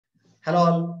Hello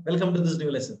all, welcome to this new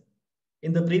lesson.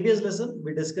 In the previous lesson,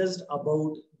 we discussed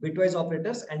about bitwise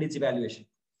operators and its evaluation.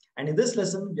 And in this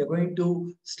lesson, we are going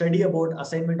to study about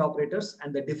assignment operators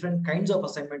and the different kinds of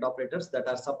assignment operators that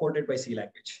are supported by C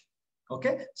language.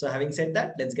 Okay, so having said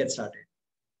that, let's get started.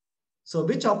 So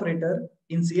which operator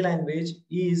in C language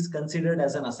is considered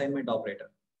as an assignment operator?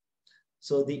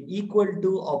 So the equal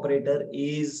to operator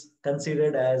is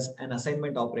considered as an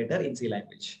assignment operator in C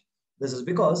language. This is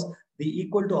because the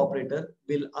equal to operator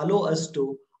will allow us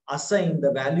to assign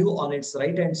the value on its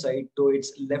right hand side to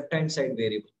its left hand side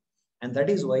variable. And that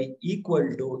is why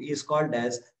equal to is called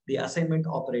as the assignment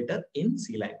operator in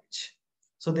C language.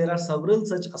 So there are several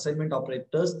such assignment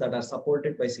operators that are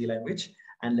supported by C language,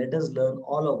 and let us learn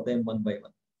all of them one by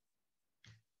one.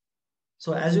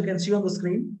 So as you can see on the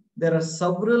screen, there are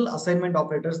several assignment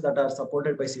operators that are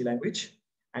supported by C language.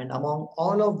 And among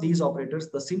all of these operators,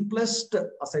 the simplest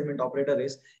assignment operator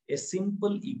is a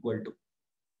simple equal to.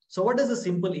 So what does the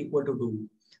simple equal to do?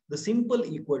 The simple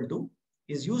equal to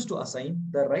is used to assign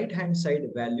the right hand side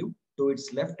value to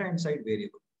its left hand side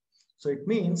variable. So it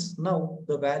means now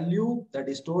the value that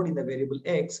is stored in the variable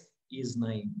x is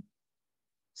 9.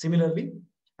 Similarly,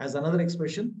 as another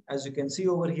expression, as you can see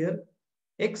over here,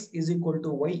 x is equal to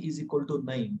y is equal to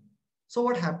 9. So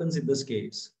what happens in this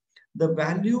case? The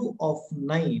value of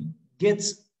 9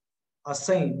 gets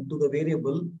assigned to the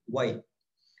variable y.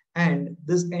 And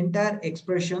this entire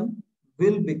expression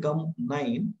will become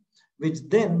 9, which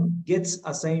then gets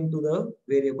assigned to the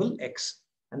variable x.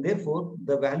 And therefore,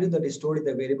 the value that is stored in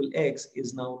the variable x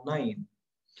is now 9.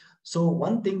 So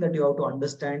one thing that you have to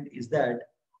understand is that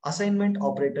assignment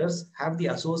operators have the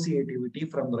associativity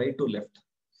from right to left.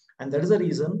 And that is the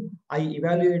reason I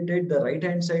evaluated the right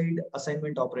hand side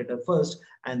assignment operator first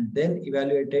and then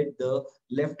evaluated the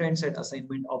left hand side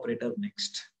assignment operator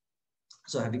next.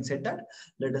 So having said that,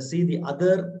 let us see the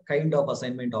other kind of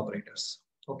assignment operators.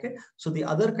 Okay, so the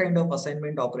other kind of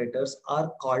assignment operators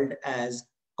are called as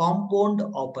compound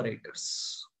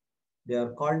operators. They are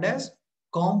called as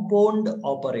compound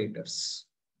operators,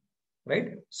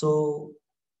 right? So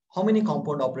how many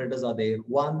compound operators are there?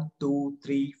 1, 2,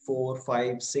 3, 4,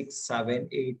 5, 6, 7,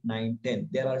 8, 9, 10.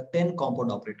 There are 10 compound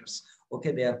operators.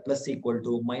 Okay, they are plus equal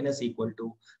to, minus equal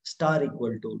to, star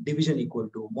equal to, division equal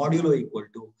to, modulo equal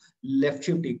to, left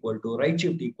shift equal to, right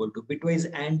shift equal to,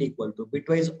 bitwise and equal to,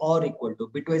 bitwise or equal to,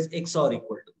 bitwise XOR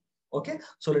equal to. Okay,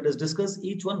 so let us discuss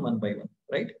each one by one,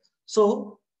 right?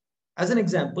 So as an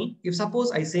example, if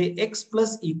suppose I say x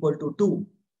plus equal to 2,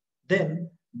 then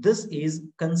this is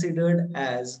considered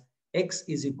as x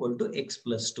is equal to x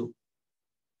plus 2.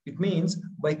 It means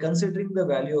by considering the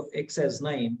value of x as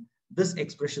 9, this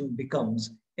expression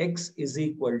becomes x is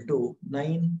equal to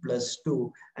 9 plus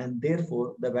 2, and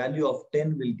therefore the value of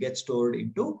 10 will get stored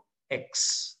into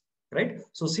x, right?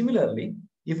 So similarly,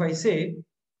 if I say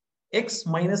x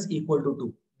minus equal to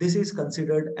 2, this is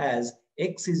considered as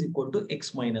x is equal to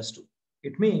x minus 2.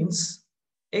 It means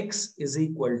x is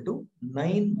equal to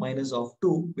 9 minus of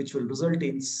 2, which will result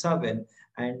in 7,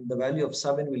 and the value of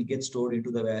 7 will get stored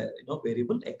into the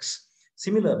variable x.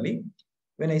 Similarly,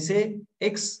 when I say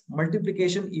x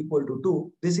multiplication equal to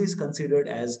 2, this is considered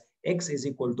as x is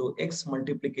equal to x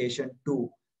multiplication 2.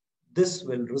 This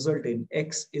will result in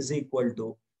x is equal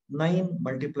to 9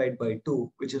 multiplied by 2,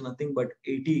 which is nothing but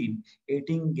 18.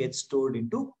 18 gets stored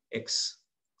into x.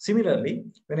 Similarly,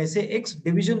 when I say x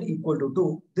division equal to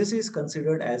 2, this is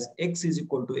considered as x is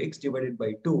equal to x divided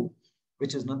by 2,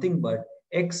 which is nothing but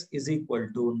x is equal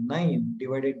to 9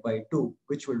 divided by 2,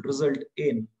 which will result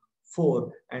in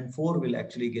 4, and 4 will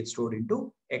actually get stored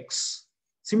into x.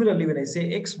 Similarly, when I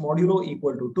say x modulo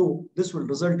equal to 2, this will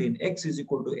result in x is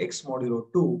equal to x modulo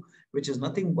 2, which is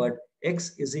nothing but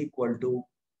x is equal to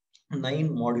 9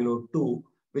 modulo 2,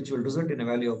 which will result in a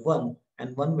value of 1,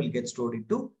 and 1 will get stored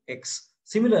into x.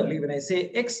 Similarly, when I say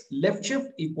x left shift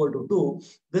equal to 2,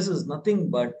 this is nothing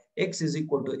but x is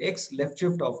equal to x left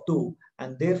shift of 2,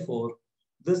 and therefore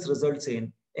this results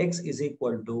in x is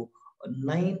equal to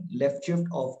 9 left shift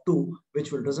of 2,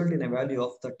 which will result in a value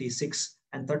of 36,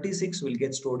 and 36 will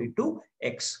get stored into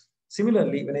x.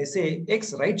 Similarly, when I say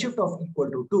x right shift of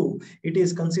equal to 2, it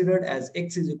is considered as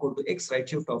x is equal to x right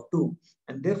shift of 2,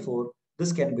 and therefore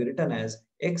this can be written as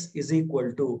x is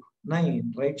equal to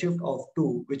 9 right shift of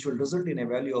 2, which will result in a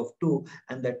value of 2,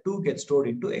 and that 2 gets stored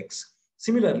into x.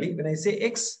 Similarly, when I say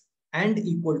x and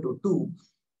equal to 2,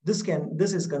 this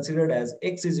is considered as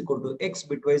x is equal to x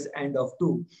bitwise and of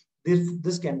 2.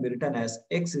 This can be written as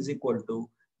x is equal to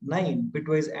 9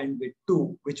 bitwise and with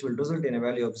 2, which will result in a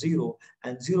value of 0,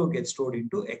 and 0 gets stored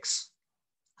into x.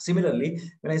 Similarly,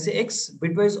 when I say x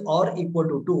bitwise or equal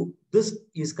to 2, this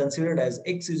is considered as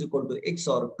x is equal to x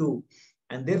or 2.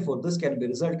 And therefore, this can be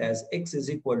result as x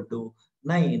is equal to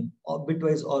 9 or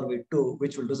bitwise or with 2,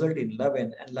 which will result in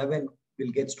 11, and 11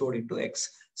 will get stored into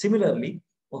x. Similarly,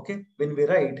 okay, when we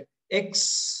write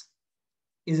x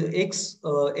is x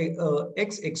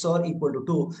XOR equal to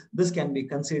 2, this can be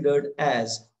considered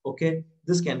as, okay,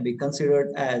 this can be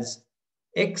considered as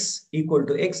x equal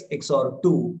to x XOR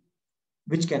 2,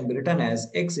 which can be written as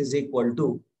x is equal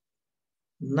to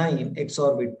 9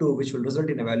 XOR with 2, which will result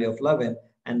in a value of 11,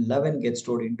 and 11 gets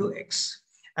stored into x.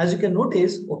 As you can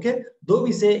notice, okay, though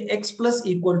we say x plus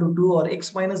equal to 2 or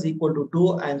x minus equal to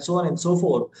 2 and so on and so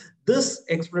forth, this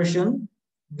expression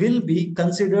will be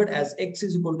considered as x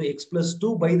is equal to x plus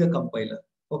 2 by the compiler.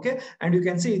 Okay, and you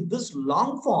can see this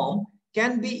long form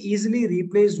can be easily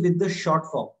replaced with the short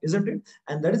form, isn't it?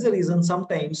 And that is the reason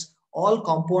sometimes all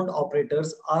compound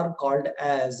operators are called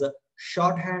as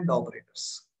shorthand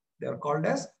operators. They are called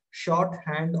as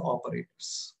shorthand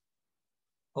operators.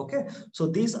 Okay, so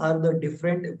these are the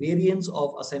different variants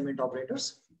of assignment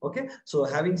operators. Okay, so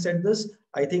having said this,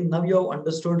 I think now you have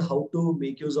understood how to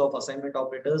make use of assignment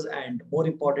operators, and more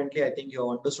importantly, I think you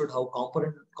have understood how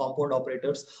compound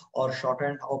operators or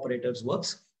shorthand operators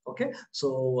works. Okay,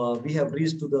 so we have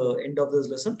reached to the end of this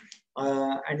lesson.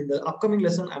 And in the upcoming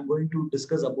lesson, I'm going to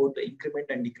discuss about the increment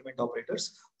and decrement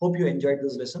operators. Hope you enjoyed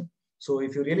this lesson. So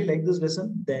if you really like this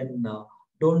lesson, then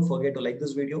don't forget to like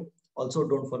this video. Also,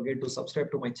 don't forget to subscribe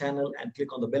to my channel and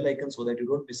click on the bell icon so that you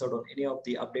don't miss out on any of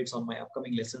the updates on my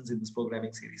upcoming lessons in this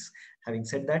programming series. Having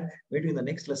said that, meet you in the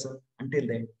next lesson. Until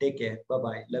then, take care.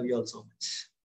 Bye-bye. Love you all so much.